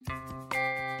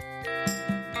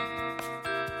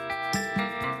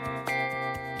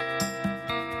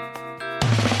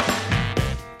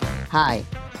Hi,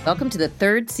 welcome to the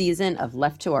third season of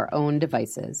Left to Our Own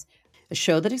Devices, a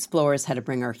show that explores how to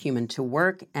bring our human to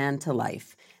work and to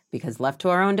life, because left to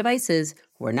our own devices,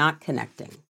 we're not connecting.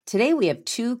 Today we have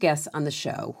two guests on the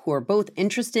show who are both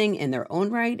interesting in their own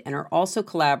right and are also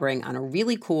collaborating on a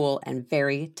really cool and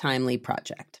very timely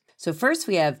project. So first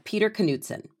we have Peter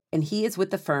Knudsen, and he is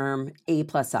with the firm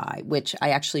A+I, which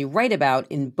I actually write about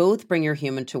in both Bring Your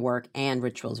Human to Work and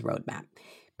Rituals Roadmap.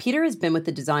 Peter has been with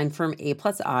the design firm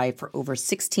A+I for over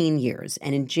 16 years,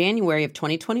 and in January of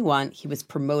 2021, he was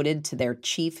promoted to their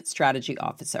Chief Strategy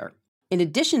Officer. In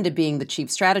addition to being the Chief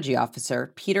Strategy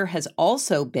Officer, Peter has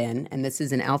also been, and this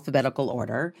is in alphabetical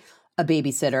order, a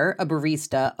babysitter, a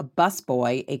barista, a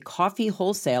busboy, a coffee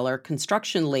wholesaler,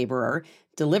 construction laborer,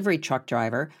 delivery truck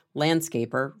driver,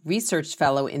 landscaper, research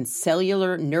fellow in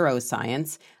cellular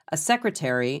neuroscience, a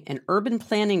secretary, an urban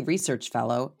planning research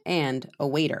fellow, and a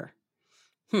waiter.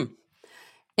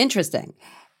 Interesting.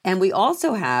 And we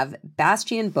also have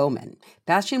Bastien Bauman.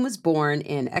 Bastien was born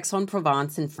in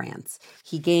Aix-en-Provence in France.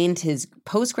 He gained his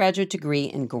postgraduate degree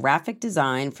in graphic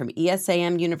design from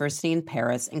ESAM University in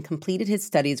Paris and completed his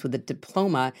studies with a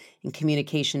diploma in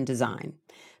communication design.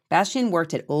 Bastien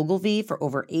worked at Ogilvy for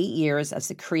over 8 years as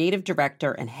the creative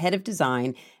director and head of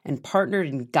design and partnered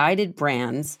in guided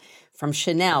brands from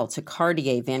Chanel to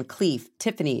Cartier, Van Cleef,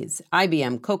 Tiffany's,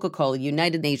 IBM, Coca-Cola,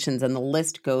 United Nations, and the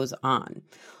list goes on.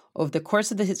 Over the course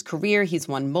of his career, he's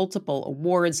won multiple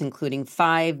awards, including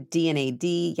 5 D&AD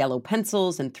Yellow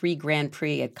Pencils and 3 Grand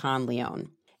Prix at Cannes Lion.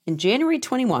 In January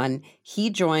 21, he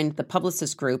joined the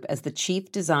Publicis Group as the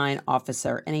Chief Design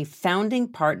Officer and a founding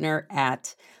partner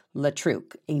at Le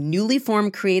Truc, a newly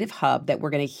formed creative hub that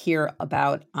we're going to hear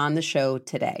about on the show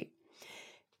today.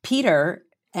 Peter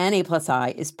and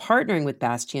A+I is partnering with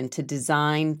Bastien to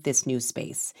design this new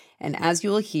space. And as you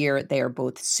will hear, they are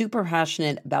both super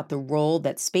passionate about the role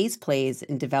that space plays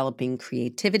in developing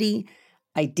creativity,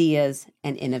 ideas,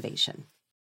 and innovation.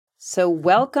 So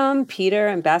welcome, Peter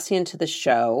and Bastien, to the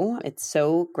show. It's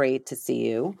so great to see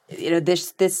you.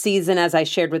 This season, as I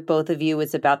shared with both of you,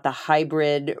 is about the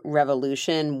hybrid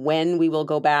revolution, when we will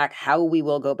go back, how we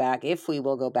will go back, if we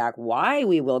will go back, why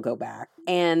we will go back.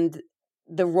 And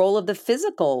the role of the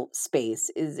physical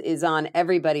space is on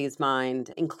everybody's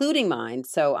mind, including mine.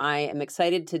 So I am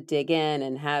excited to dig in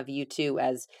and have you two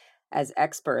as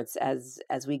experts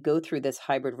as we go through this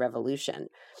hybrid revolution.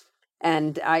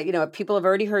 And people have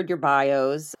already heard your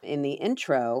bios in the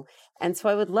intro. And so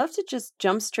I would love to just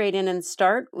jump straight in and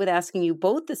start with asking you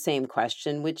both the same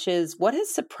question, which is, what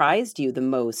has surprised you the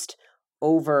most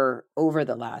over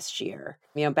the last year?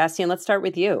 Bastien, let's start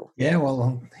with you. Yeah,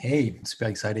 well, hey, super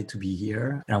excited to be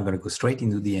here. And I'm going to go straight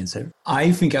into the answer.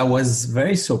 I think I was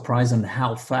very surprised on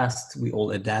how fast we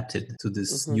all adapted to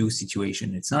this new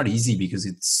situation. It's not easy because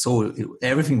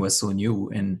everything was so new.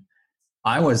 And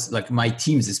I was like, my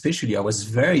teams especially, I was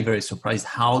very, very surprised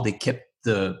how they kept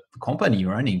the company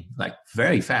running like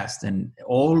very fast and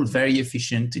all very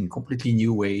efficient in completely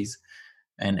new ways.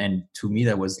 And to me,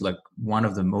 that was like one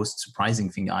of the most surprising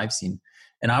thing I've seen.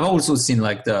 And I've also seen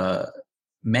like the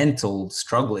mental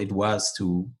struggle it was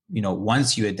to,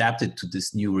 once you adapted to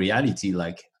this new reality,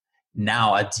 like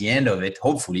now at the end of it,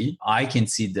 hopefully I can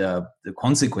see the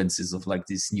consequences of like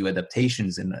these new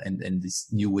adaptations and these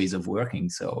new ways of working.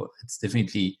 So it's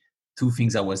definitely two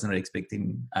things I was not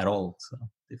expecting at all. So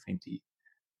definitely.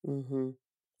 Mm-hmm.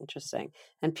 Interesting.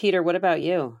 And Peter, what about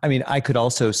you? I mean, I could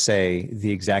also say the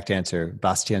exact answer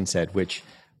Bastien said, which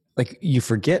like you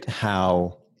forget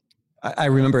how I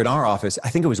remember in our office, I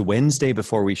think it was Wednesday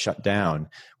before we shut down,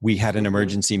 we had an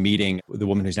emergency meeting. The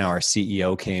woman who's now our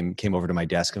CEO came over to my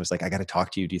desk and was like, I got to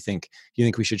talk to you. Do you think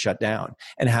we should shut down?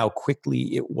 And how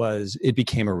quickly it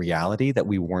became a reality that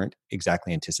we weren't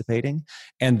exactly anticipating.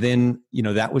 And then,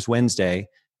 that was Wednesday.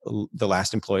 The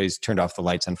last employees turned off the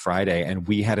lights on Friday, and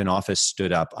we had an office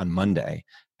stood up on Monday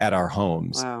at our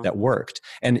homes that worked.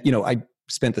 And, I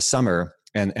spent the summer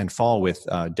and fall with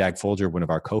Dag Folger, one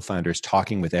of our co-founders,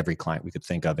 talking with every client we could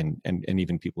think of and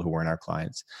even people who weren't our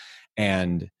clients.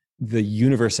 And the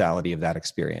universality of that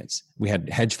experience. We had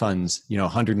hedge funds,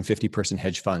 150-person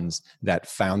hedge funds that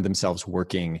found themselves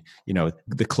working,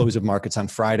 the close of markets on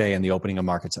Friday and the opening of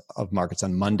markets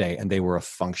on Monday, and they were a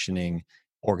functioning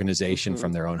organization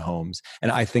from their own homes.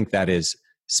 And I think that is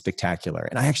spectacular.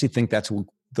 And I actually think that's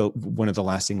one of the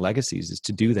lasting legacies is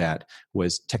to do that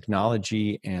was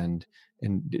technology and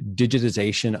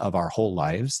digitization of our whole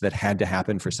lives that had to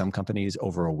happen for some companies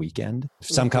over a weekend.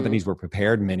 Some companies were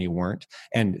prepared, many weren't,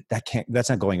 and that's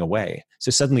not going away.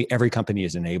 So suddenly every company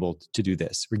is enabled to do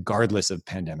this, regardless of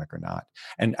pandemic or not.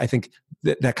 And I think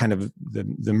that kind of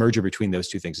the merger between those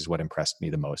two things is what impressed me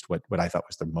the most, what I thought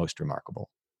was the most remarkable.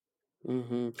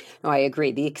 Mm-hmm. No, I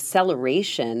agree. The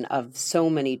acceleration of so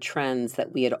many trends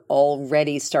that we had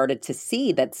already started to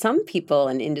see that some people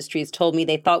in industries told me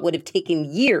they thought would have taken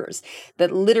years,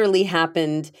 that literally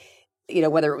happened,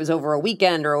 whether it was over a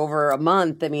weekend or over a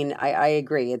month. I mean, I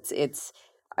agree.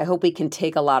 I hope we can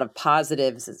take a lot of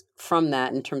positives from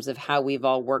that in terms of how we've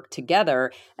all worked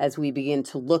together as we begin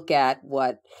to look at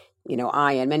what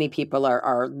I and many people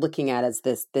are looking at as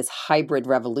this hybrid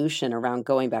revolution around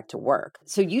going back to work.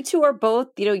 So you two are both,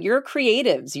 you're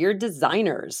creatives, you're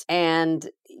designers, and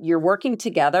you're working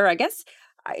together. I guess,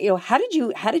 how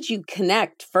did you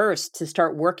connect first to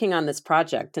start working on this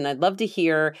project? And I'd love to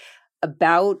hear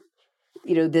about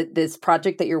this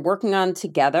project that you're working on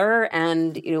together,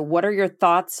 and what are your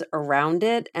thoughts around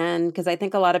it? And because I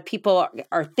think a lot of people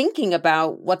are thinking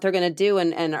about what they're going to do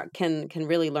and can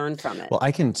really learn from it. Well,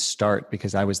 I can start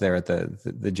because I was there at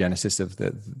the genesis of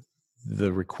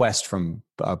the request from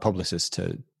Publicis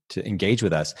to engage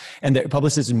with us. And the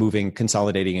Publicis is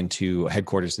consolidating into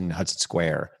headquarters in Hudson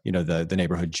Square, the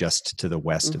neighborhood just to the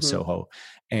west of Soho.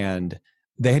 And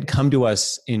they had come to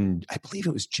us in, I believe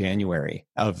it was January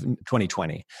of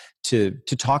 2020, to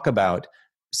talk about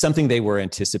something they were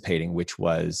anticipating, which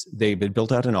was they had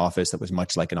built out an office that was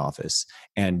much like an office,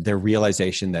 and their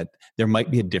realization that there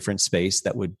might be a different space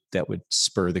that would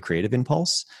spur the creative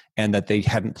impulse, and that they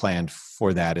hadn't planned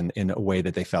for that in a way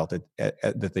that they felt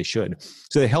that they should.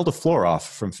 So they held a floor off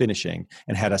from finishing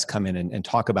and had us come in and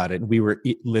talk about it. And we were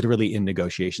literally in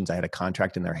negotiations. I had a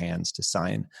contract in their hands to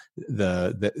sign.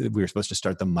 We were supposed to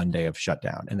start the Monday of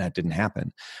shutdown, and that didn't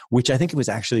happen, which I think it was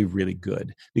actually really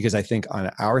good, because I think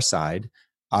on our side,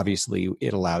 obviously,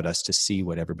 it allowed us to see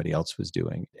what everybody else was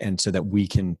doing. And so that we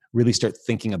can really start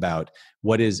thinking about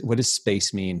what does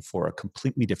space mean for a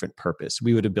completely different purpose.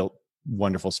 We would have built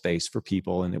wonderful space for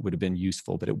people and it would have been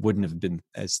useful, but it wouldn't have been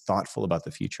as thoughtful about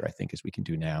the future, I think, as we can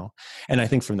do now. And I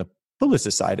think from the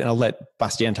Publicis side, and I'll let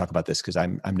Bastien talk about this because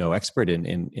I'm no expert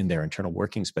in their internal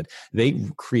workings, but they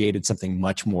created something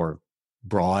much more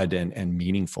broad and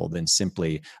meaningful than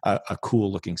simply a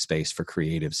cool looking space for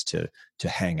creatives to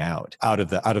hang out of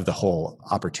the whole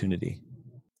opportunity.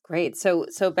 Great. So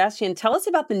Bastien, tell us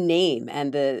about the name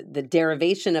and the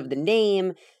derivation of the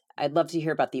name. I'd love to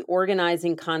hear about the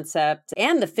organizing concept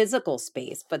and the physical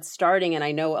space, but starting, and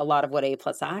I know a lot of what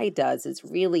A+I does is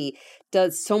really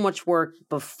does so much work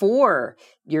before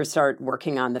you start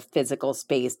working on the physical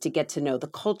space to get to know the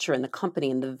culture and the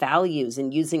company and the values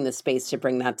and using the space to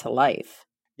bring that to life.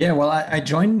 Yeah, well, I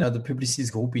joined the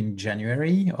Publicis group in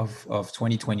January of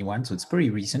 2021, so it's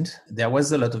pretty recent. There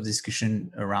was a lot of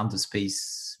discussion around the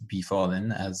space before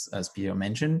then, as Peter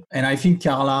mentioned. And I think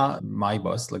Carla, my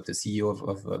boss, like the CEO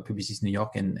of Publicis New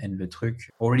York and Le Truc,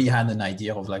 already had an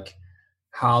idea of like,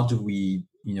 how do we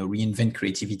reinvent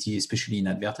creativity, especially in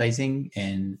advertising?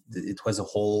 And it was a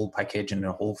whole package and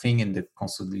a whole thing, and the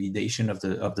consolidation of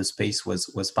the space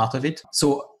was part of it.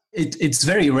 So it's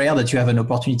very rare that you have an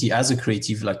opportunity as a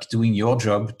creative, like doing your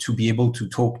job, to be able to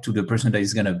talk to the person that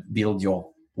is going to build your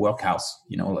workhouse,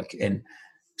 and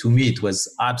to me, it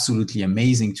was absolutely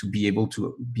amazing to be able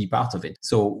to be part of it.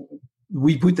 So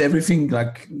we put everything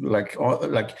like,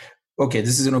 okay,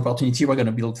 this is an opportunity. We're going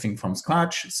to build things from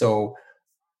scratch. So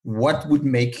what would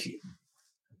make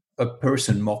a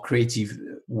person more creative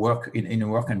work in a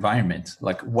work environment?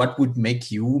 Like, what would make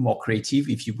you more creative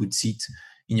if you would sit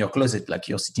in your closet like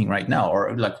you're sitting right now?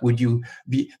 Or like, would you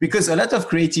be, because a lot of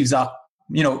creatives are,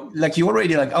 like you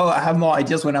already like, oh, I have more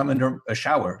ideas when I'm under a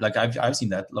shower. Like I've seen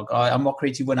that. Like I'm more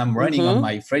creative when I'm running on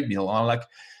my treadmill.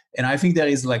 And I think there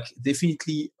is like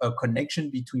definitely a connection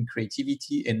between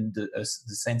creativity and the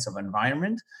sense of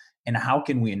environment, and how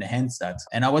can we enhance that?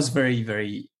 And I was very,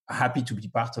 very happy to be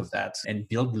part of that and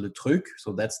build Le Truc.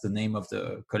 So that's the name of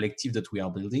the collective that we are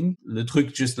building. Le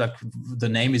Truc, just like the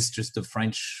name is just the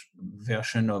French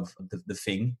version of the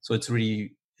thing. So it's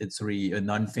really a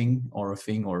non-thing or a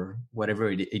thing or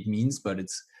whatever it means, but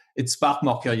it sparked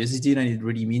more curiosity than it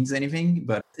really means anything.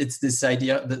 But it's this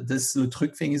idea that this Le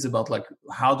Truc thing is about like,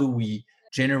 how do we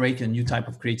generate a new type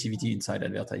of creativity inside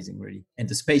advertising, really? And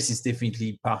the space is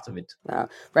definitely part of it.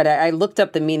 Right. I looked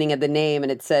up the meaning of the name,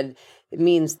 and it said it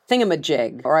means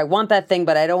thingamajig, or I want that thing,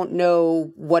 but I don't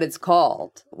know what it's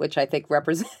called, which I think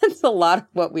represents a lot of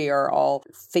what we are all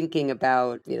thinking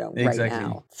about, right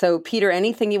now. So, Peter,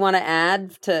 anything you want to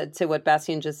add to what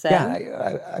Bastien just said?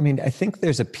 Yeah, I mean, I think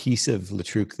there's a piece of Le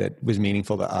Truc that was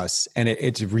meaningful to us, and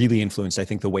it's really influenced, I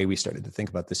think, the way we started to think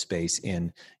about the space.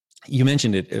 You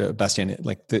mentioned it, Bastien,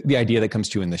 like the idea that comes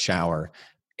to you in the shower.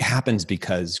 happens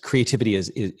because creativity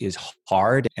is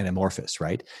hard and amorphous,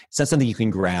 right? It's not something you can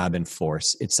grab and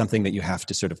force. It's something that you have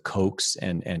to sort of coax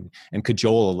and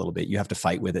cajole a little bit. You have to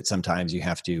fight with it sometimes. You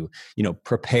have to,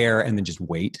 prepare and then just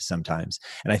wait sometimes.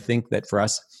 And I think that for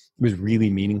us, it was really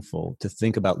meaningful to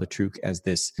think about Le Truc as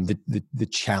the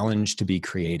challenge to be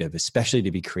creative, especially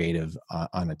to be creative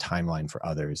on a timeline for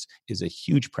others, is a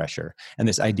huge pressure. And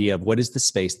this idea of what is the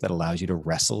space that allows you to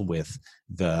wrestle with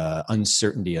the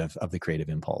uncertainty of the creative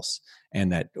impulse,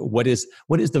 and that what is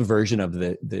the version of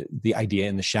the idea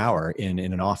in the shower in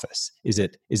an office? Is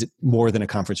it more than a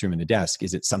conference room and a desk?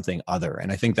 Is it something other?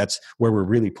 And I think that's where we're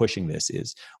really pushing this,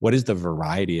 is what is the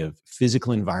variety of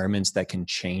physical environments that can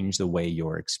change the way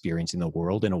you're experiencing the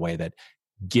world in a way that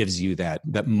gives you that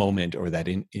moment or that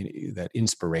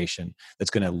inspiration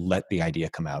that's going to let the idea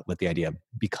come out, let the idea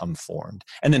become formed.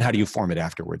 And then how do you form it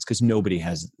afterwards? Because nobody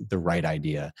has the right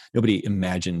idea. Nobody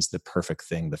imagines the perfect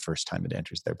thing the first time it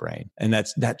enters their brain. And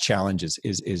that challenge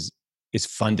is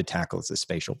fun to tackle. It's a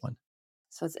spatial one.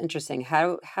 So it's interesting.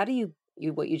 How do you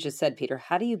what you just said, Peter,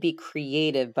 how do you be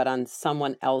creative but on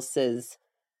someone else's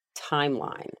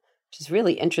timeline? Which is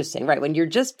really interesting, right? When you're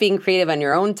just being creative on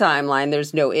your own timeline,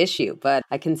 there's no issue. But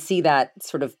I can see that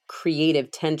sort of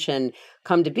creative tension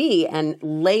come to be. And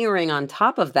layering on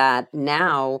top of that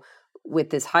now with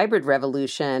this hybrid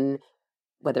revolution,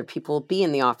 whether people be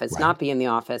in the office, not be in the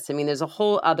office. I mean, there's a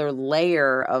whole other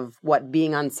layer of what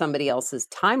being on somebody else's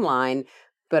timeline,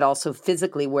 but also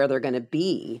physically where they're going to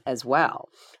be as well.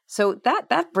 So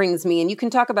that brings me, and you can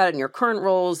talk about it in your current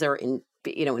roles or in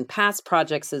past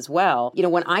projects as well.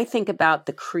 When I think about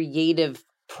the creative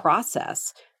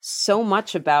process, so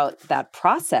much about that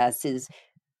process is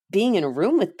being in a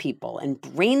room with people and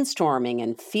brainstorming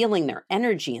and feeling their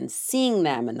energy and seeing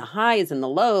them and the highs and the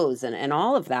lows and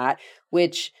all of that,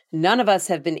 which none of us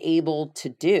have been able to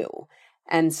do.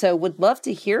 And so would love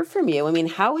to hear from you. I mean,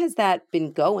 how has that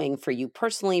been going for you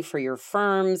personally, for your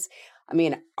firms? I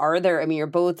mean, you're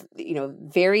both,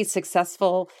 very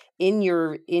successful in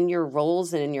your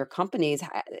roles and in your companies.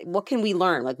 What can we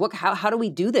learn? Like, how do we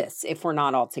do this if we're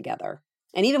not all together?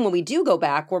 And even when we do go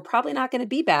back, we're probably not going to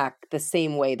be back the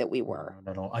same way that we were.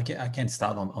 No. I can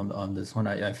start on this one.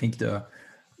 I think the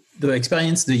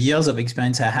experience, the years of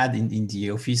experience I had in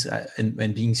the office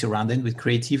and being surrounded with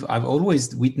creative, I've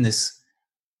always witnessed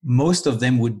most of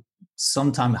them would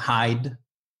sometimes hide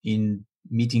in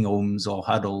meeting rooms or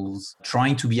huddles,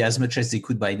 trying to be as much as they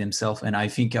could by themselves. And I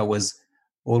think I was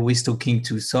always talking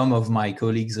to some of my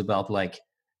colleagues about like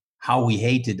how we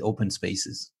hated open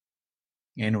spaces.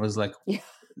 And it was like,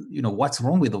 what's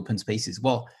wrong with open spaces?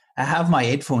 Well, I have my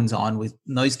headphones on with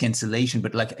noise cancellation,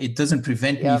 but like it doesn't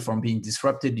prevent me from being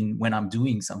disrupted when I'm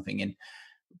doing something.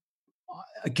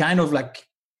 And kind of like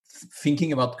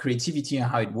thinking about creativity and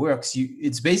how it works,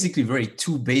 it's basically very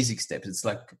two basic steps. It's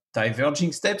like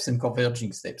diverging steps and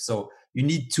converging steps. So you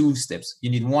need two steps. You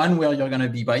need one where you're going to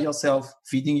be by yourself,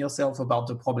 feeding yourself about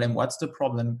the problem. What's the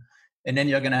problem? And then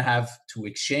you're going to have to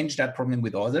exchange that problem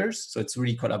with others. So it's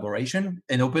really collaboration.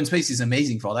 And open space is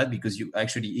amazing for that because you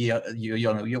actually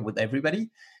you're with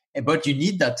everybody. But you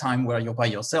need that time where you're by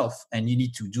yourself and you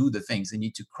need to do the things, you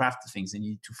need to craft the things, and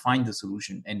you need to find the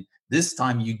solution. And this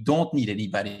time you don't need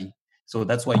anybody. So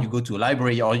that's why you go to a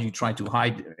library or you try to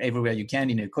hide everywhere you can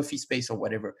in a coffee space or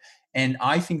whatever. And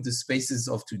I think the spaces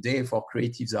of today for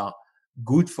creatives are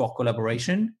good for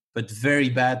collaboration, but very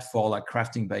bad for like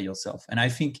crafting by yourself. And I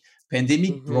think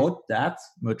pandemic brought that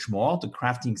much more, the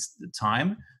crafting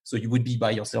time. So you would be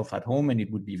by yourself at home and it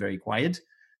would be very quiet.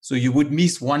 So you would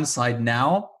miss one side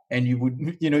now, and you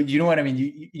would, you know what I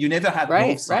mean? You never had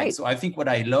both sides. Right. So I think what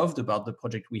I loved about the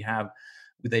project we have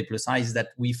with A+I is that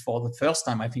we, for the first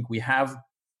time, I think we have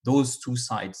those two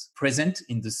sides present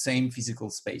in the same physical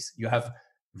space. You have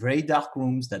very dark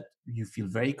rooms that you feel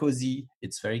very cozy.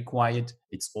 It's very quiet.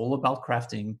 It's all about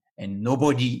crafting, and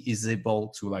nobody is able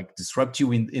to like disrupt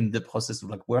you in the process of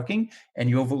like working. And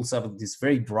you also have these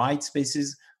very bright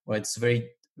spaces where it's very,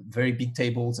 very big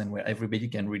tables and where everybody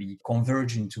can really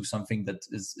converge into something that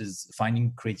is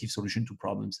finding creative solution to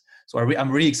problems. So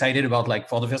I'm really excited about, like,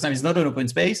 for the first time, it's not an open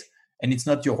space and it's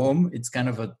not your home. It's kind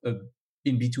of a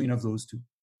in between of those two.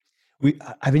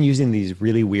 I've been using these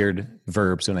really weird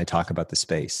verbs when I talk about the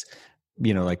space.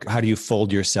 Like, how do you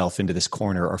fold yourself into this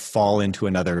corner or fall into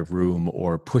another room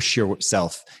or push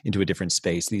yourself into a different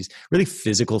space? These really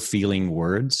physical feeling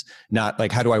words, not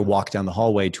like, how do I walk down the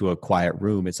hallway to a quiet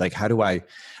room? It's like, how do I,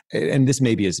 and this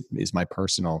maybe is my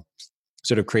personal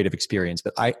sort of creative experience.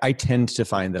 But I tend to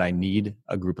find that I need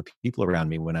a group of people around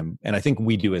me and I think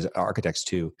we do as architects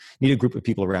too, need a group of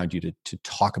people around you to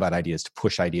talk about ideas, to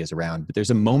push ideas around. But there's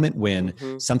a moment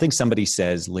when something somebody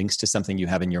says links to something you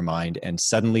have in your mind, and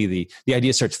suddenly the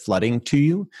idea starts flooding to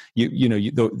you.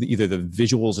 Either the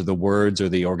visuals or the words or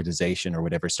the organization or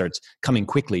whatever starts coming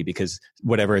quickly because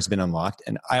whatever has been unlocked.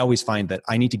 And I always find that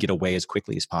I need to get away as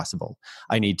quickly as possible.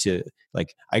 I need to,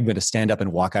 I'm going to stand up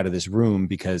and walk out of this room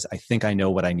because I think I know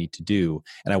what I need to do.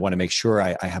 And I want to make sure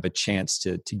I have a chance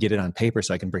to get it on paper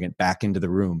so I can bring it back into the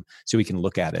room so we can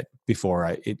look at it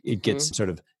before it gets sort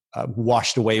of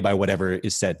washed away by whatever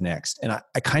is said next. And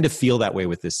I kind of feel that way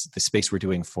with the space we're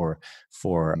doing for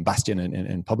Bastien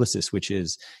and Publicis, which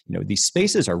is, these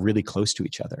spaces are really close to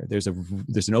each other. There's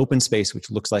an open space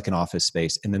which looks like an office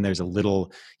space, and then there's a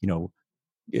little,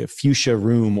 fuchsia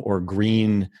room or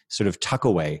green sort of tuck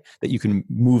away that you can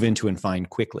move into and find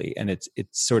quickly. And it's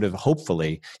sort of,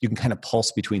 hopefully you can kind of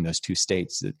pulse between those two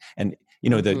states. And,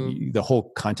 the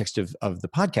whole context of the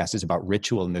podcast is about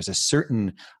ritual. And there's a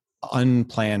certain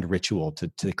unplanned ritual to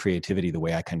the creativity. The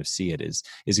way I kind of see it is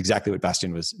exactly what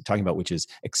Bastien was talking about, which is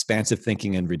expansive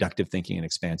thinking and reductive thinking, and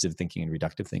expansive thinking and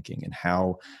reductive thinking. And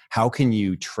how can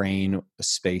you train a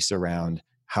space around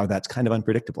how that's kind of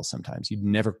unpredictable sometimes. You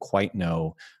never quite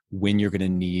know when you're going to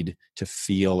need to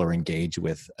feel or engage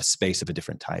with a space of a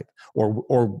different type,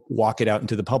 or walk it out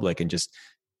into the public and just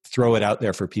throw it out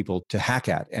there for people to hack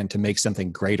at and to make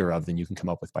something greater of than you can come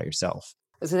up with by yourself.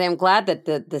 So I'm glad that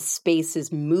the space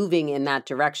is moving in that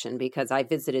direction, because I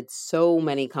visited so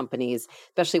many companies,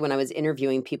 especially when I was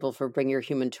interviewing people for Bring Your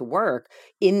Human to Work,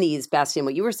 in these, Bastien,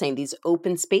 what you were saying, these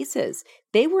open spaces.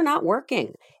 They were not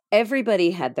working.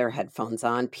 Everybody had their headphones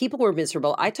on. People were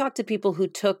miserable. I talked to people who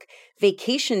took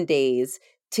vacation days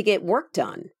to get work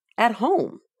done at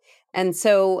home. And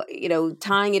so,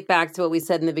 tying it back to what we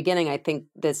said in the beginning, I think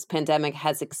this pandemic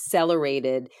has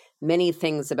accelerated many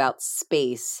things about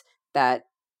space that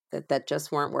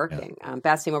just weren't working. Yeah.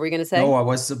 Bastien, what were you going to say? No, I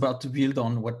was about to build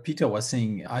on what Peter was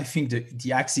saying. I think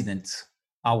the accidents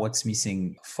are what's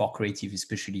missing for creative,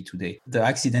 especially today. The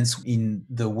accidents in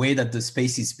the way that the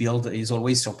space is built is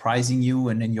always surprising you,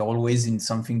 and then you're always in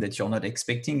something that you're not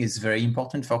expecting, is very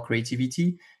important for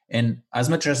creativity. And as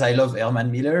much as I love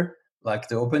Herman Miller, like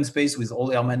the open space with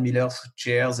all Herman Miller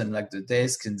chairs and like the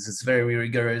desk, and it's very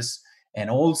rigorous. And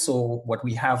also what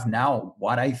we have now,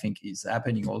 what I think is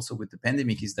happening also with the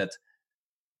pandemic, is that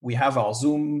we have our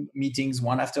Zoom meetings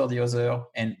one after the other.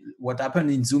 And what happened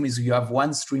in Zoom is you have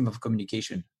one stream of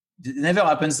communication. It never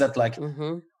happens that like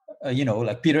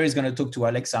Peter is going to talk to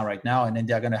Alexa right now, and then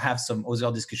they're going to have some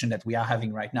other discussion that we are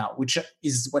having right now, which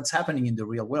is what's happening in the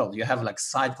real world. You have like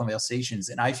side conversations.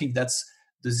 And I think that's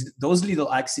those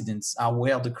little accidents are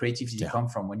where the creativity come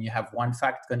from, when you have one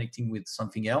fact connecting with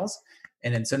something else.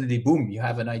 And then suddenly, boom, you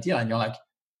have an idea. And you're like,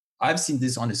 I've seen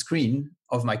this on the screen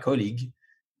of my colleague,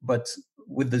 but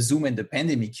with the Zoom and the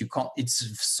pandemic, you can't,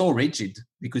 it's so rigid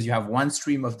because you have one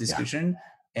stream of discussion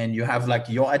and you have like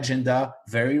your agenda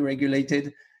very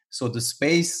regulated. So the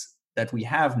space that we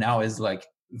have now is like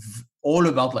all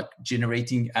about like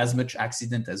generating as much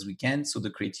accident as we can. So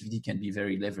the creativity can be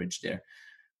very leveraged there.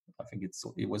 I think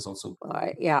it was also.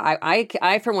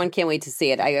 I for one can't wait to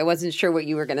see it. I wasn't sure what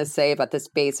you were going to say about the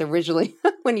space originally.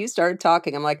 When you started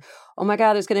talking, I'm like, oh my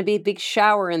God, there's going to be a big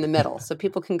shower in the middle so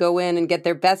people can go in and get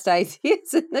their best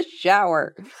ideas in the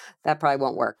shower. That probably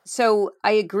won't work. So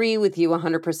I agree with you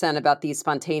 100% about these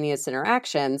spontaneous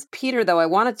interactions. Peter, though, I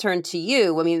want to turn to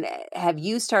you. I mean, have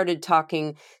you started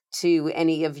talking to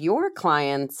any of your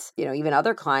clients, even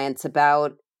other clients,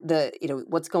 about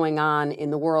what's going on in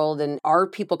the world, and are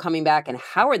people coming back, and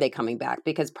how are they coming back?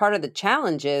 Because part of the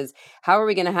challenge is, how are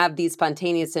we going to have these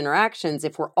spontaneous interactions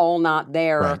if we're all not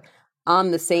there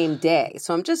on the same day?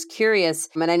 So I'm just curious.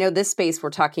 I mean, I know this space we're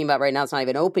talking about right now is not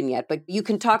even open yet, but you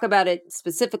can talk about it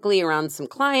specifically around some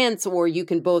clients, or you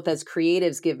can both as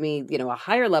creatives give me, a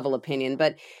higher level opinion.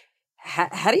 But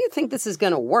how do you think this is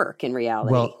going to work in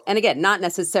reality? Well, and again, not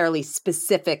necessarily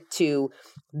specific to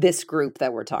this group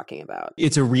that we're talking about.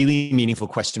 It's a really meaningful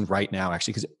question right now,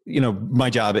 actually, because,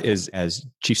 my job is as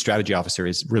chief strategy officer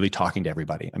is really talking to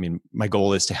everybody. I mean, my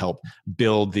goal is to help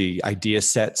build the idea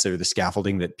sets or the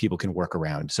scaffolding that people can work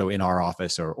around. So in our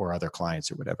office or other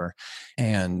clients or whatever.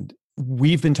 And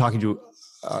we've been talking to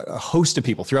a host of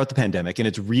people throughout the pandemic, and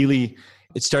it's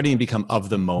starting to become of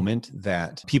the moment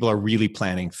that people are really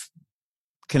planning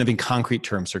kind of in concrete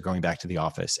terms for going back to the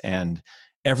office. And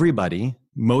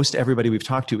most everybody we've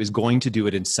talked to is going to do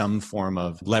it in some form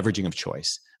of leveraging of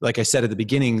choice. Like I said at the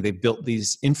beginning, they built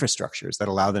these infrastructures that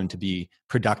allow them to be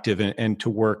productive and to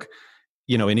work,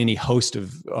 in any host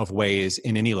of ways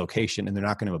in any location, and they're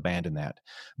not going to abandon that.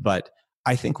 But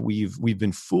I think we've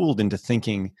been fooled into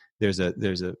thinking there's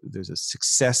a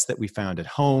success that we found at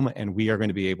home, and we are going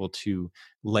to be able to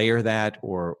layer that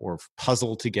or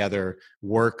puzzle together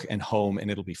work and home,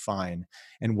 and it'll be fine.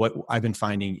 And what I've been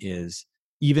finding is,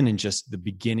 even in just the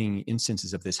beginning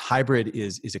instances of this, hybrid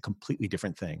is a completely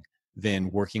different thing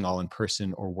than working all in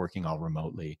person or working all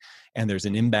remotely. And there's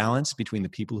an imbalance between the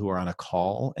people who are on a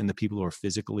call and the people who are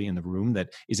physically in the room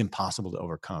that is impossible to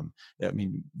overcome. I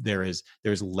mean, there's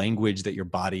language that your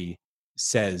body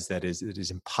says that it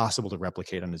is impossible to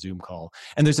replicate on a Zoom call.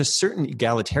 And there's a certain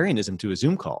egalitarianism to a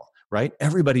Zoom call, right?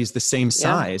 Everybody's the same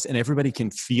size and everybody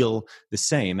can feel the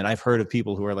same. And I've heard of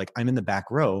people who are like, I'm in the back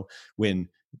row when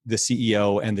the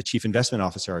CEO and the chief investment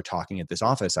officer are talking at this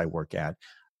office I work at.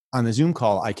 On the Zoom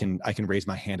call, I can raise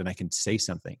my hand and I can say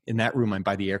something. In that room, I'm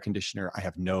by the air conditioner. I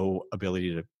have no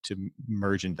ability to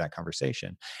merge into that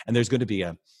conversation. And there's going to be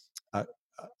a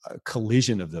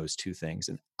collision of those two things.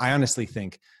 And I honestly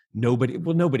think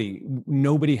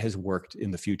nobody has worked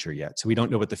in the future yet. So we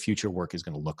don't know what the future work is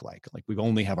going to look like. Like, we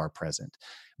only have our present.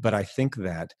 But I think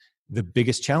that the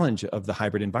biggest challenge of the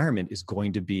hybrid environment is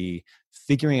going to be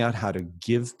figuring out how to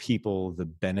give people the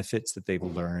benefits that they've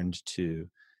learned to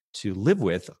live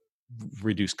with,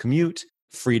 reduce commute,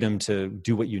 freedom to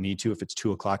do what you need to. If it's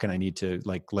 2:00 and I need to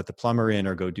let the plumber in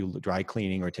or go do dry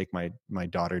cleaning or take my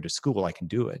daughter to school, I can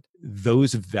do it.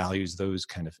 Those values, those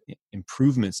kind of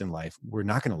improvements in life, we're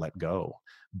not going to let go.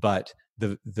 But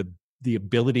the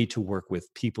ability to work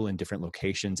with people in different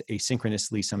locations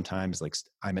asynchronously, sometimes, like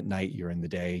I'm at night, you're in the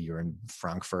day, you're in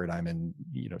Frankfurt, I'm in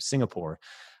Singapore.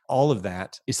 All of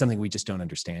that is something we just don't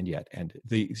understand yet. And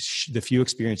the few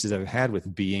experiences I've had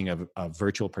with being a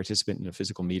virtual participant in a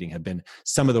physical meeting have been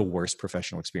some of the worst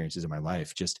professional experiences of my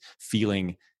life. Just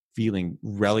feeling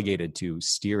relegated to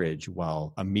steerage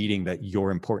while a meeting that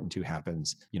you're important to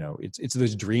happens. It's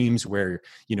those dreams where,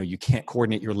 you can't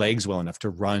coordinate your legs well enough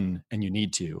to run and you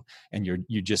need to, and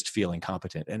you just feel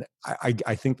incompetent. And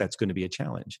I think that's going to be a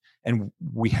challenge. And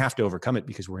we have to overcome it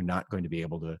because we're not going to be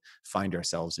able to find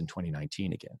ourselves in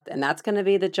 2019 again. And that's going to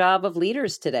be the job of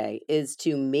leaders today, is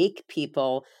to make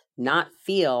people not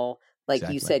feel like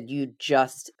you said you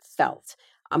just felt.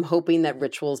 I'm hoping that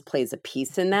Rituals plays a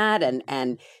piece in that,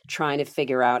 and trying to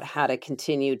figure out how to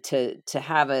continue to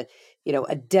have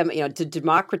to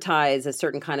democratize a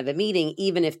certain kind of a meeting,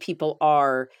 even if people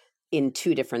are in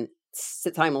two different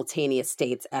simultaneous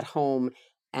states, at home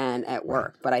and at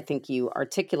work. But I think you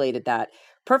articulated that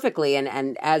perfectly.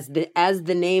 And as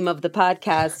the name of the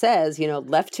podcast says,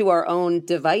 left to our own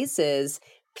devices,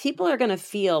 people are going to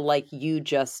feel like you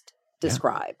just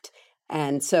described.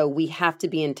 And so we have to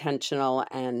be intentional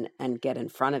and get in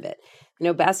front of it.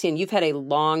 Bastien, you've had a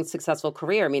long, successful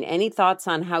career. I mean, any thoughts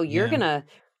on how you're going to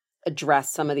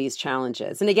address some of these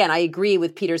challenges? And again, I agree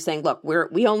with Peter saying, look,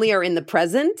 we only are in the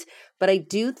present, but I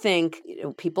do think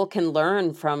people can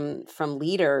learn from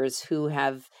leaders who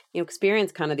have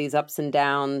experienced kind of these ups and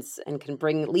downs and can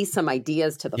bring at least some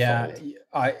ideas to the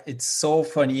fold. It's so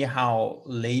funny how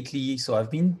lately, so I've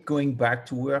been going back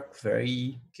to work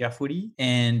very carefully,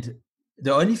 and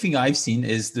the only thing I've seen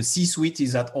is the C-suite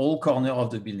is at all corners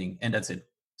of the building, and that's it.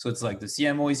 So it's like the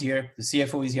CMO is here, the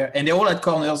CFO is here, and they're all at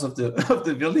corners of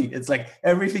the building. It's like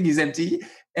everything is empty,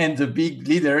 and the big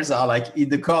leaders are like in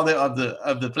the corner of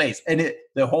the place, and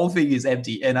the whole thing is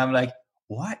empty. And I'm like,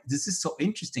 what? This is so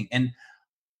interesting. And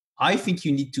I think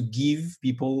you need to give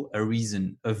people a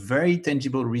reason, a very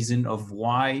tangible reason of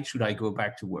why should I go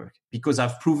back to work? Because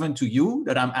I've proven to you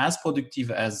that I'm as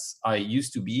productive as I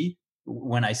used to be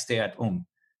when I stay at home.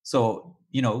 So,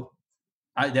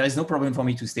 there is no problem for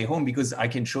me to stay home because I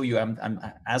can show you I'm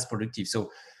as productive.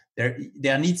 So there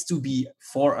needs to be,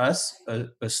 for us,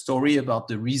 a story about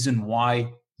the reason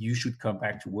why you should come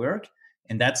back to work.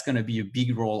 And that's going to be a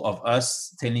big role of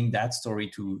us telling that story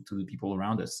to the people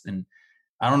around us. And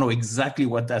I don't know exactly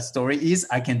what that story is.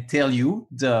 I can tell you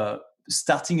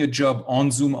starting a job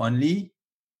on Zoom only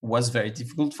was very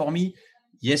difficult for me.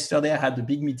 Yesterday, I had a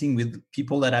big meeting with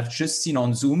people that I've just seen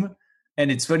on Zoom.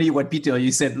 And it's funny what, Peter,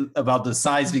 you said about the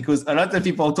size, because a lot of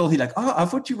people told me like, oh, I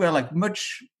thought you were like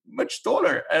much, much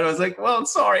taller. And I was like, well,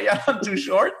 sorry, I'm too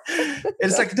short.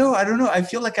 It's like, no, I don't know. I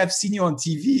feel like I've seen you on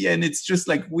TV and it's just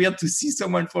like weird to see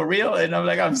someone for real. And I'm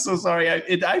like, I'm so sorry.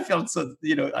 I felt so,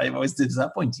 I was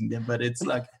disappointing them, but it's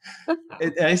like,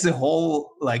 there is a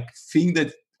whole like thing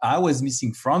that I was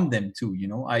missing from them too.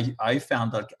 I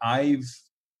found like I've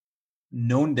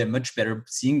known them much better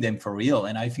seeing them for real,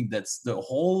 and I think that's the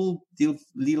whole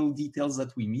little details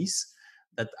that we miss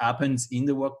that happens in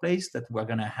the workplace that we're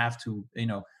gonna have to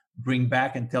bring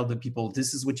back and tell the people,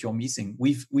 this is what you're missing.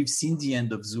 We've seen the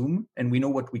end of Zoom and we know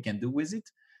what we can do with it.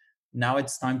 Now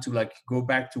it's time to like go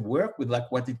back to work with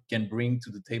like what it can bring to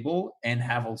the table and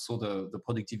have also the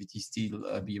productivity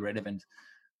still be relevant.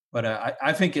 But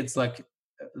I think it's like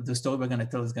the story we're going to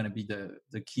tell is going to be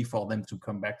the key for them to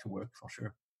come back to work for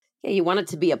sure. Yeah, you want it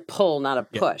to be a pull, not a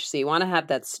push. So you want to have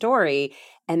that story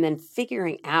and then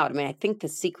figuring out. I mean, I think the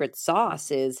secret sauce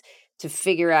is to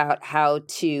figure out how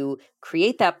to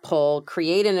create that pull,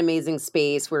 create an amazing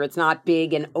space where it's not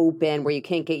big and open, where you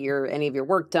can't get any of your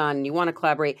work done and you want to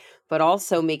collaborate, but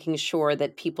also making sure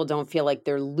that people don't feel like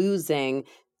they're losing,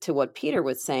 to what Peter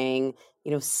was saying,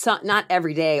 not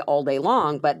every day, all day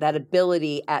long, but that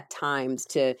ability at times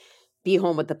to be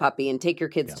home with the puppy and take your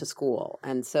kids to school.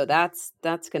 And so that's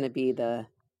going to be the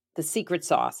secret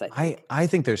sauce, I think. I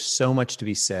think there's so much to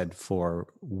be said for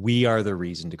we are the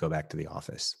reason to go back to the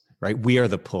office, right? We are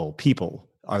the pull. People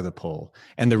are the pull.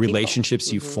 And the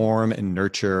relationships you form and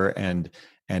nurture and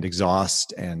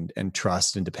exhaust and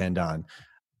trust and depend on.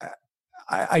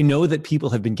 I know that people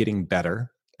have been getting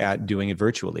better at doing it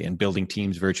virtually and building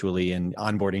teams virtually and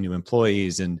onboarding new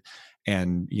employees and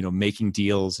making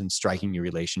deals and striking new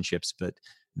relationships. But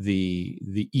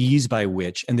the ease by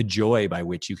which and the joy by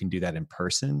which you can do that in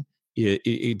person,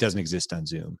 it doesn't exist on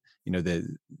Zoom.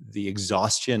 The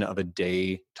exhaustion of a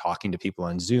day talking to people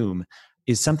on Zoom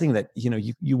is something that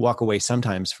you walk away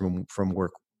sometimes from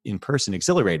work in person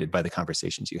exhilarated by the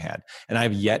conversations you had. And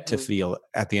I've yet to feel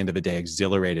at the end of the day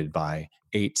exhilarated by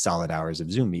 8 solid hours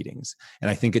of Zoom meetings. And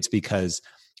I think it's because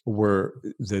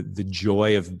the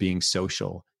joy of being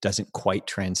social doesn't quite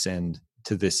transcend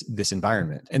to this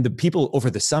environment. And the people over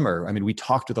the summer, I mean, we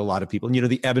talked with a lot of people, and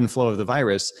the ebb and flow of the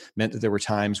virus meant that there were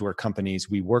times where companies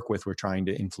we work with were trying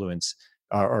to influence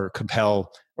or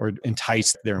compel or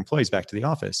entice their employees back to the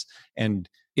office. And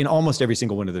in almost every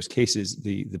single one of those cases,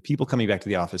 the people coming back to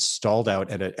the office stalled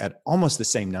out at almost the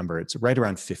same number. It's right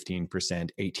around 15%,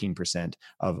 18%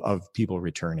 of people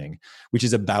returning, which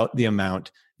is about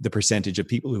the percentage of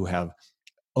people who have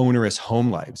onerous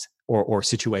home lives or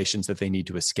situations that they need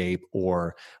to escape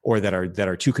or that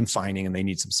are too confining and they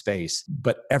need some space.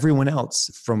 But everyone else,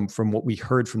 from what we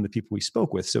heard from the people we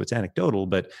spoke with, so it's anecdotal,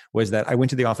 but was that I went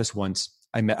to the office once.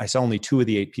 I saw only 2 of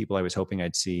the 8 people I was hoping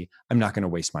I'd see. I'm not going to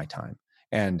waste my time.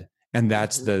 And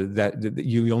that's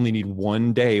you only need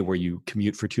one day where you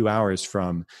commute for 2 hours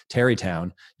from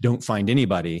Tarrytown, don't find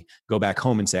anybody, go back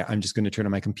home and say, I'm just going to turn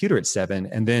on my computer at 7.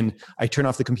 And then I turn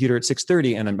off the computer at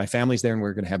 6:30 and my family's there and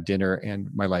we're going to have dinner and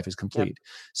my life is complete. Yep.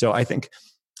 So I think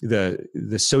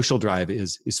the social drive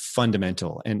is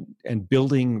fundamental, and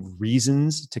building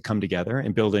reasons to come together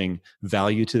and building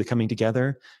value to the coming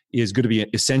together is going to be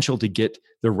essential to get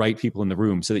the right people in the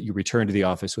room so that you return to the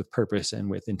office with purpose and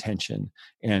with intention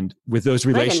and with those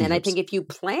relationships. Right. And I think if you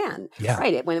plan,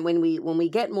 right, when we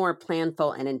get more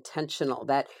planful and intentional,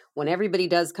 that when everybody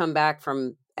does come back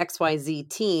from XYZ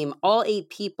team, all 8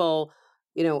 people,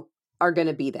 are going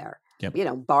to be there. Yep.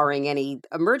 Barring any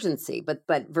emergency, but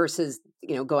versus,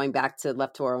 going back to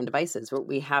left to our own devices, where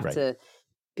we have to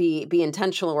be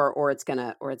intentional or it's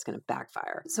gonna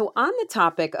backfire. So on the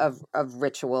topic of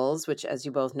rituals, which as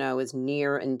you both know is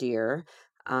near and dear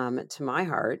to my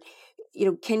heart,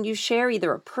 can you share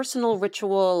either a personal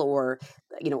ritual or,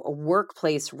 a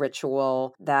workplace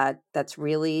ritual that's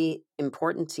really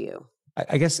important to you?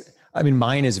 I guess,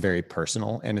 mine is very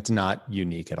personal and it's not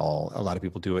unique at all. A lot of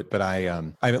people do it, but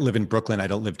I live in Brooklyn. I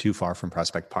don't live too far from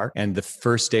Prospect Park. And the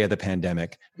first day of the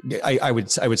pandemic, I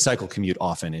would cycle commute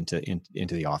often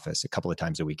into the office a couple of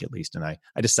times a week at least. And I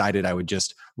decided I would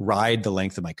just ride the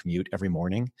length of my commute every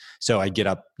morning. So I'd get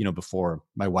up, before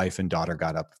my wife and daughter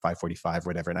got up, 5:45,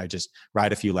 whatever. And I just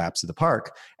ride a few laps of the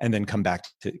park and then come back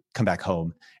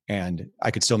home. And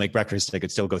I could still make breakfast. I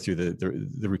could still go through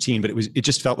the routine, but it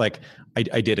just felt like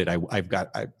I did it. I've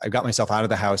got myself out of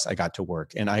the house. I got to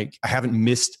work, and I haven't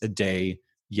missed a day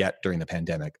yet during the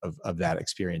pandemic of that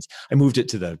experience. I moved it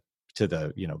to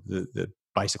the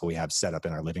bicycle we have set up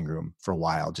in our living room for a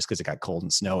while, just because it got cold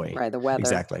and snowy. Right, the weather.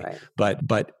 Exactly. Right.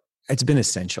 But it's been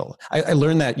essential. I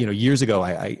learned that years ago.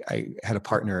 I had a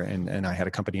partner and I had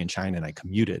a company in China and I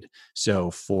commuted. So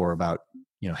for about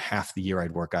half the year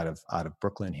I'd work out of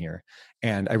Brooklyn here.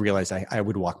 And I realized I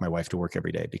would walk my wife to work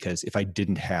every day, because if I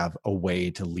didn't have a way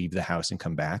to leave the house and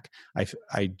come back,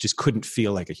 I just couldn't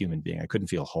feel like a human being. I couldn't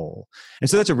feel whole. And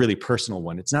so that's a really personal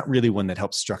one. It's not really one that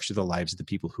helps structure the lives of the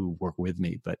people who work with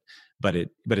me, but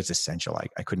it's essential.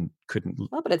 I couldn't.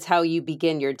 Well, but it's how you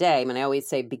begin your day. I always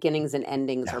say beginnings and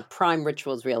endings are prime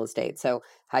rituals real estate. So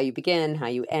how you begin, how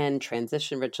you end,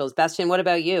 transition rituals. Bastien, what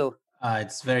about you?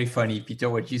 It's very funny, Peter,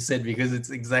 what you said, because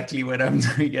it's exactly what I'm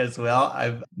doing as well.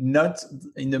 I've not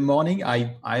in the morning.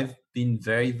 I've been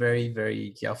very, very,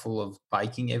 very careful of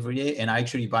biking every day, and I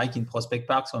actually bike in Prospect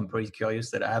Park. So I'm pretty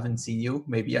curious that I haven't seen you.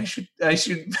 Maybe I should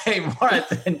pay more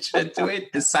attention to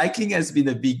it. Cycling has been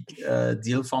a big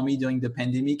deal for me during the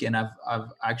pandemic, and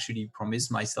I've actually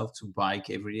promised myself to bike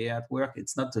every day at work.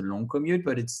 It's not a long commute,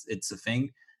 but it's a thing.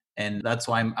 And that's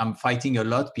why I'm fighting a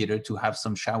lot, Peter, to have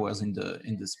some showers in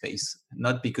the space.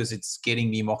 Not because it's getting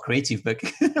me more creative, but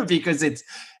because it's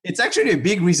actually a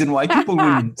big reason why people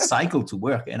will cycle to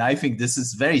work. And I think this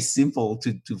is very simple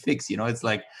to fix. It's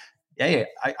like,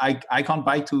 I can't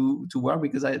bike to work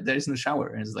because there is no shower.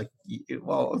 And it's like,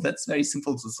 well, that's very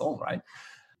simple to solve, right?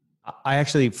 I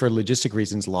actually, for logistic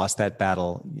reasons, lost that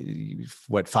battle,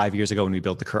 5 years ago when we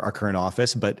built our current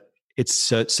office, but it's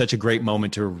such a great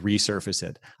moment to resurface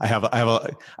it. I have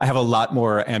a lot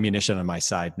more ammunition on my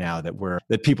side now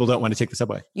that people don't want to take the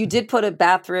subway. You did put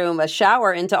a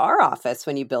shower into our office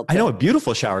when you built it. I know, a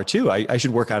beautiful shower too. I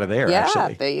should work out of there. Yeah,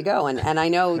 actually. There you go. And I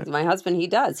know my husband, he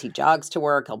jogs to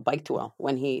work. He'll bike to work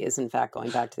when he is in fact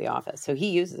going back to the office. So he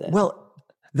uses it. Well,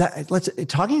 let's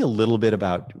talking a little bit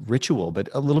about ritual, but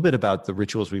a little bit about the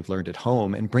rituals we've learned at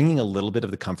home and bringing a little bit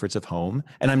of the comforts of home.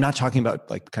 And I'm not talking about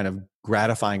like kind of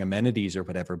gratifying amenities or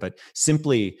whatever, but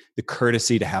simply the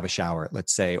courtesy to have a shower,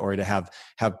 let's say, or to have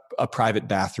a private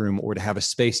bathroom, or to have a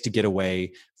space to get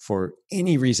away for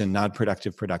any reason, not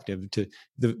productive, to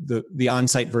the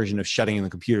on-site version of shutting in the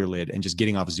computer lid and just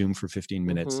getting off Zoom for 15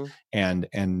 minutes and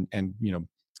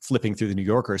flipping through the New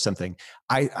Yorker or something.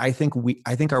 I think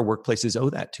our workplaces owe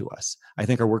that to us. I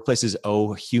think our workplaces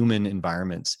owe human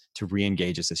environments to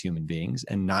re-engage us as human beings,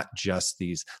 and not just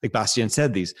these, like Bastien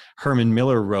said, these Herman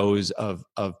Miller rows of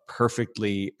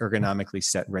perfectly ergonomically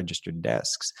set registered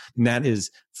desks. And that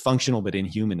is functional but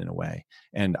inhuman in a way.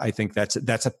 And I think that's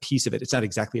a piece of it. It's not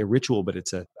exactly a ritual, but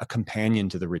it's a companion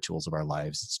to the rituals of our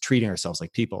lives. It's treating ourselves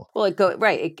like people. Well,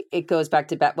 it goes back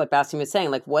to what Bastien was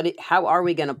saying. Like, how are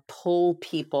we going to pull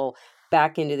people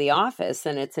back into the office?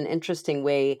 And it's an interesting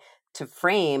way to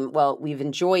frame, well, we've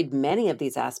enjoyed many of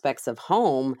these aspects of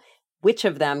home. Which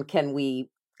of them can we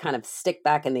kind of stick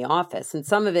back in the office? And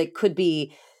some of it could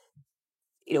be,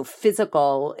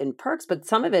 physical in perks, but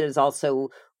some of it is also,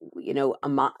 with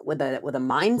a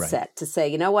mindset to say,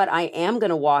 you know what, I am going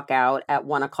to walk out at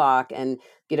 1:00 and,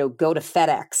 go to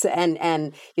FedEx.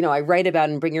 And, I write about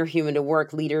in Bring Your Human to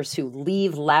Work leaders who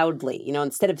leave loudly,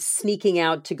 instead of sneaking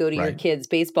out to go to your kid's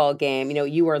baseball game,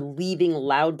 you are leaving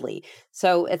loudly.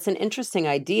 So it's an interesting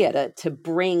idea to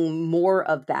bring more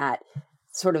of that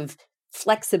sort of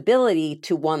flexibility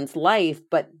to one's life,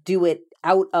 but do it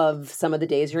out of some of the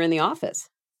days you're in the office.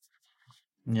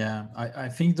 Yeah, I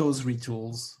think those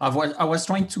rituals, I was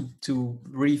trying to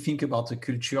really think about the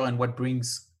culture and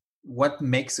what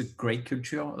makes a great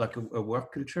culture, like a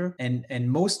work culture.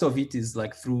 And most of it is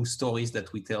like through stories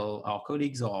that we tell our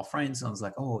colleagues or our friends. And I was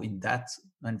like, oh, in that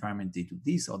environment, they do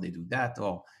this or they do that,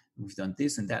 or we've done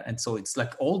this and that. And so it's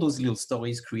like all those little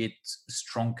stories create a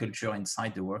strong culture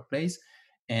inside the workplace.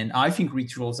 And I think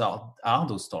rituals are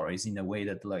those stories in a way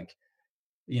that like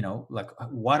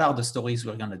what are the stories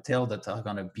we're going to tell that are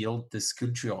going to build this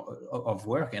culture of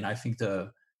work? And I think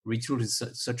the ritual is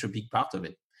such a big part of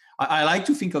it. I like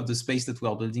to think of the space that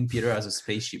we're building, Peter, as a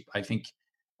spaceship. I think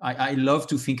I love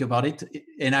to think about it.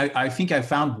 And I think I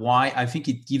found why. I think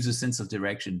it gives a sense of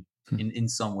direction in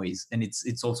some ways. And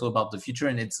it's also about the future.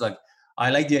 And it's like, I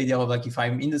like the idea of like, if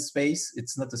I'm in the space,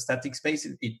 it's not a static space.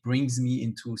 It brings me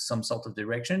into some sort of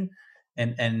direction.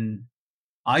 And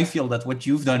I feel that what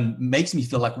you've done makes me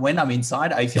feel like when I'm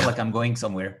inside, I feel like I'm going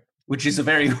somewhere, which is a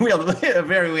very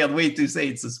weird way to say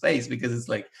it's a space, because it's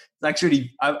like, it's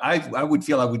actually, I would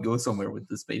feel I would go somewhere with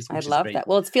the space. I love that.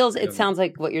 Well, it sounds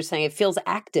like what you're saying. It feels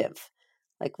active.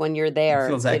 Like when you're there,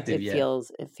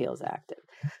 it feels active.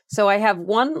 So I have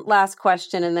one last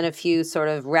question and then a few sort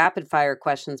of rapid fire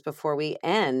questions before we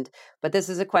end. But this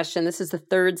is the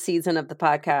third season of the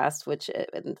podcast, which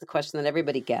is the question that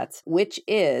everybody gets, which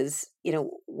is,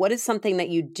 what is something that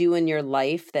you do in your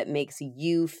life that makes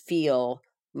you feel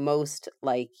most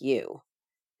like you?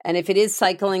 And if it is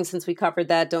cycling, since we covered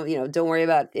that, don't worry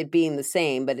about it being the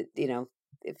same. But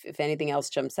if anything else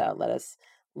jumps out,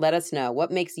 let us know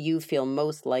what makes you feel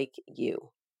most like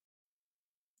you.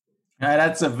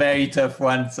 That's a very tough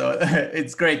one. So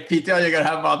it's great. Peter, you're going to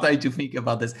have more time to think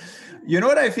about this. You know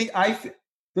what I think?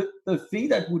 The thing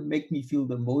that would make me feel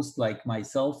the most like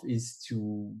myself is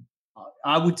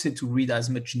I would say to read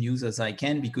as much news as I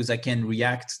can, because I can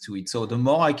react to it. So the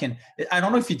more I can, I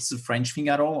don't know if it's a French thing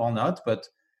at all or not, but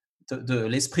the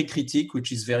l'esprit critique,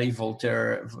 which is very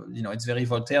Voltaire, it's very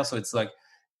Voltaire. So it's like,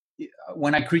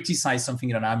 when I criticize something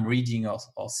that I'm reading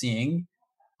or seeing,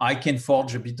 I can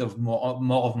forge a bit of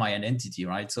more of my identity,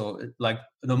 right? So like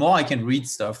the more I can read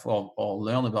stuff or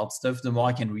learn about stuff, the more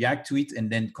I can react to it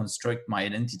and then construct my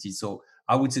identity. So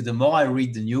I would say the more I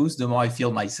read the news, the more I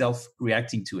feel myself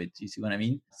reacting to it. You see what I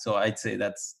mean? So I'd say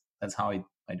that's how I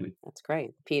do it. That's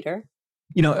great. Peter?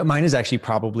 Mine is actually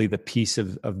probably the piece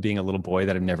of being a little boy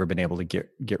that I've never been able to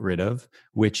get rid of,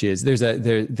 which is there's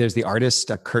the artist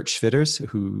Kurt Schwitters,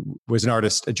 who was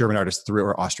a German artist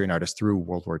or Austrian artist through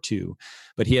World War II,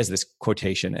 but he has this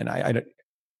quotation, and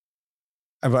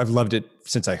I've loved it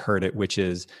since I heard it, which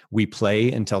is, "We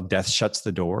play until death shuts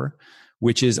the door,"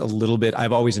 which is a little bit,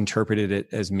 I've always interpreted it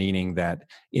as meaning that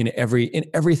in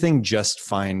everything, just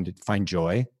find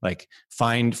joy, like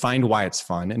find why it's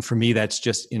fun. And for me, that's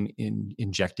just in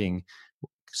injecting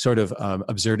sort of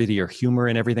absurdity or humor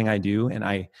in everything I do. And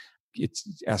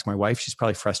ask my wife, she's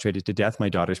probably frustrated to death. My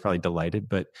daughter's probably delighted,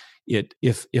 but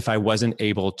if I wasn't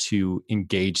able to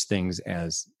engage things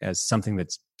as something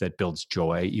that builds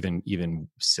joy, even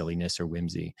silliness or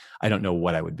whimsy, I don't know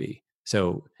what I would be.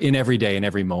 So in every day, in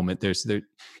every moment,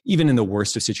 even in the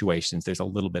worst of situations, there's a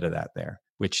little bit of that there,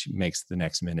 which makes the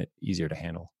next minute easier to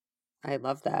handle. I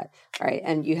love that. All right.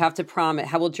 And you have to promise,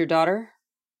 how old's your daughter?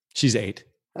 She's 8.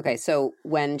 Okay. So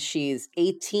when she's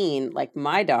 18, like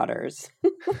my daughter's,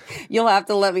 you'll have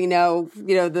to let me know,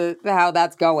 how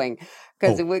that's going.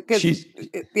 Because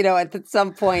at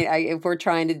some point, if we're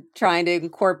trying to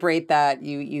incorporate that,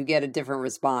 you get a different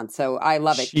response. So I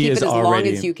love it. Keep it as long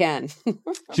as you can.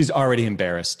 She's already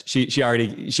embarrassed. She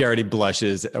already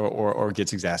blushes or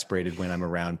gets exasperated when I'm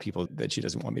around people that she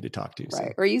doesn't want me to talk to. Right.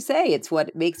 So. Or you say it's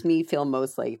what makes me feel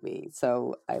most like me.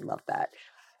 So I love that.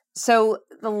 So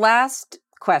the last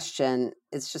question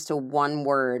is just a one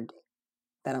word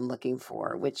that I'm looking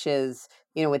for, which is,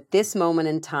 at this moment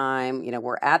in time,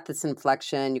 we're at this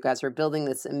inflection. You guys are building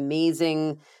this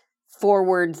amazing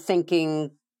forward-thinking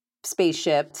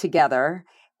spaceship together.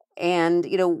 And,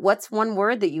 what's one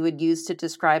word that you would use to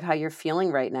describe how you're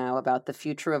feeling right now about the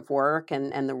future of work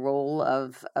and the role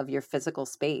of your physical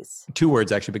space? 2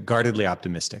 words, actually, but guardedly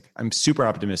optimistic. I'm super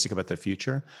optimistic about the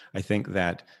future. I think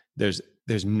that there's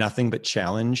nothing but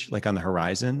challenge like on the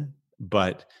horizon,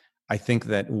 but I think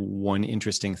that one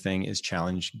interesting thing is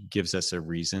challenge gives us a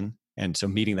reason. And so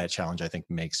meeting that challenge, I think,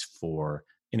 makes for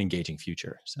an engaging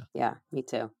future. So yeah, me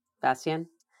too. Bastien,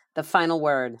 the final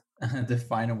word. The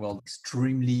final word,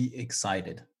 extremely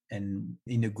excited. And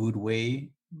in a good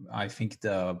way, I think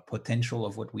the potential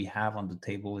of what we have on the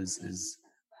table is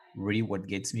really what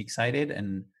gets me excited.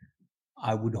 And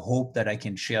I would hope that I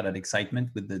can share that excitement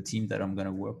with the team that I'm going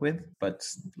to work with, but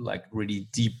like really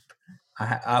deep.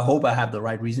 I hope I have the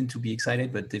right reason to be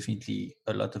excited, but definitely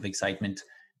a lot of excitement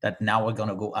that now we're going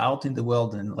to go out in the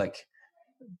world and like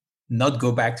not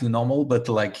go back to normal, but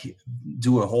like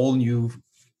do a whole new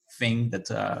thing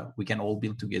that we can all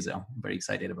build together. I'm very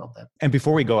excited about that. And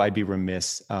before we go, I'd be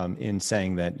remiss in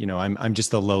saying that, I'm just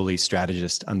the lowly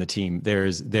strategist on the team. There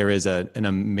is an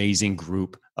amazing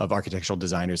group of architectural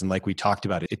designers. And like we talked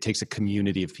about, it takes a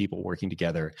community of people working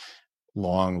together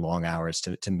long hours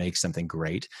to make something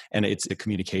great. And it's a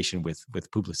communication with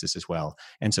Publicis as well.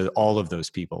 And so all of those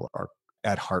people are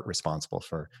at heart responsible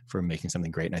for making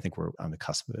something great. And I think we're on the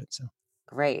cusp of it. So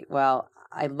great. Well,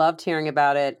 I loved hearing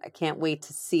about it. I can't wait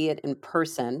to see it in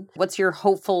person. What's your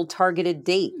hopeful targeted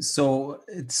date? So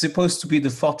it's supposed to be the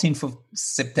 14th of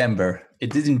September.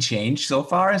 It didn't change so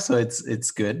far, so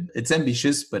it's good. It's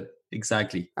ambitious, but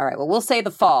exactly. All right. Well, we'll say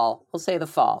the fall.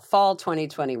 Fall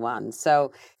 2021.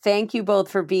 So thank you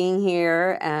both for being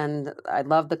here. And I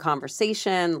loved the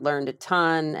conversation, learned a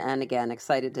ton. And again,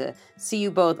 excited to see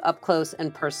you both up close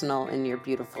and personal in your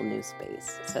beautiful new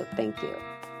space. So thank you.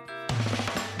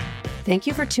 Thank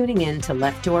you for tuning in to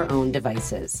Left to Our Own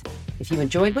Devices. If you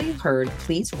enjoyed what you heard,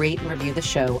 please rate and review the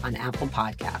show on Apple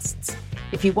Podcasts.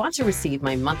 If you want to receive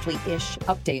my monthly-ish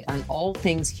update on all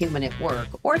things human at work,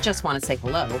 or just want to say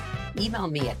hello, email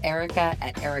me at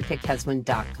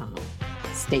erica@ericakeswin.com.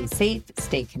 Stay safe,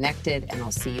 stay connected, and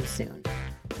I'll see you soon.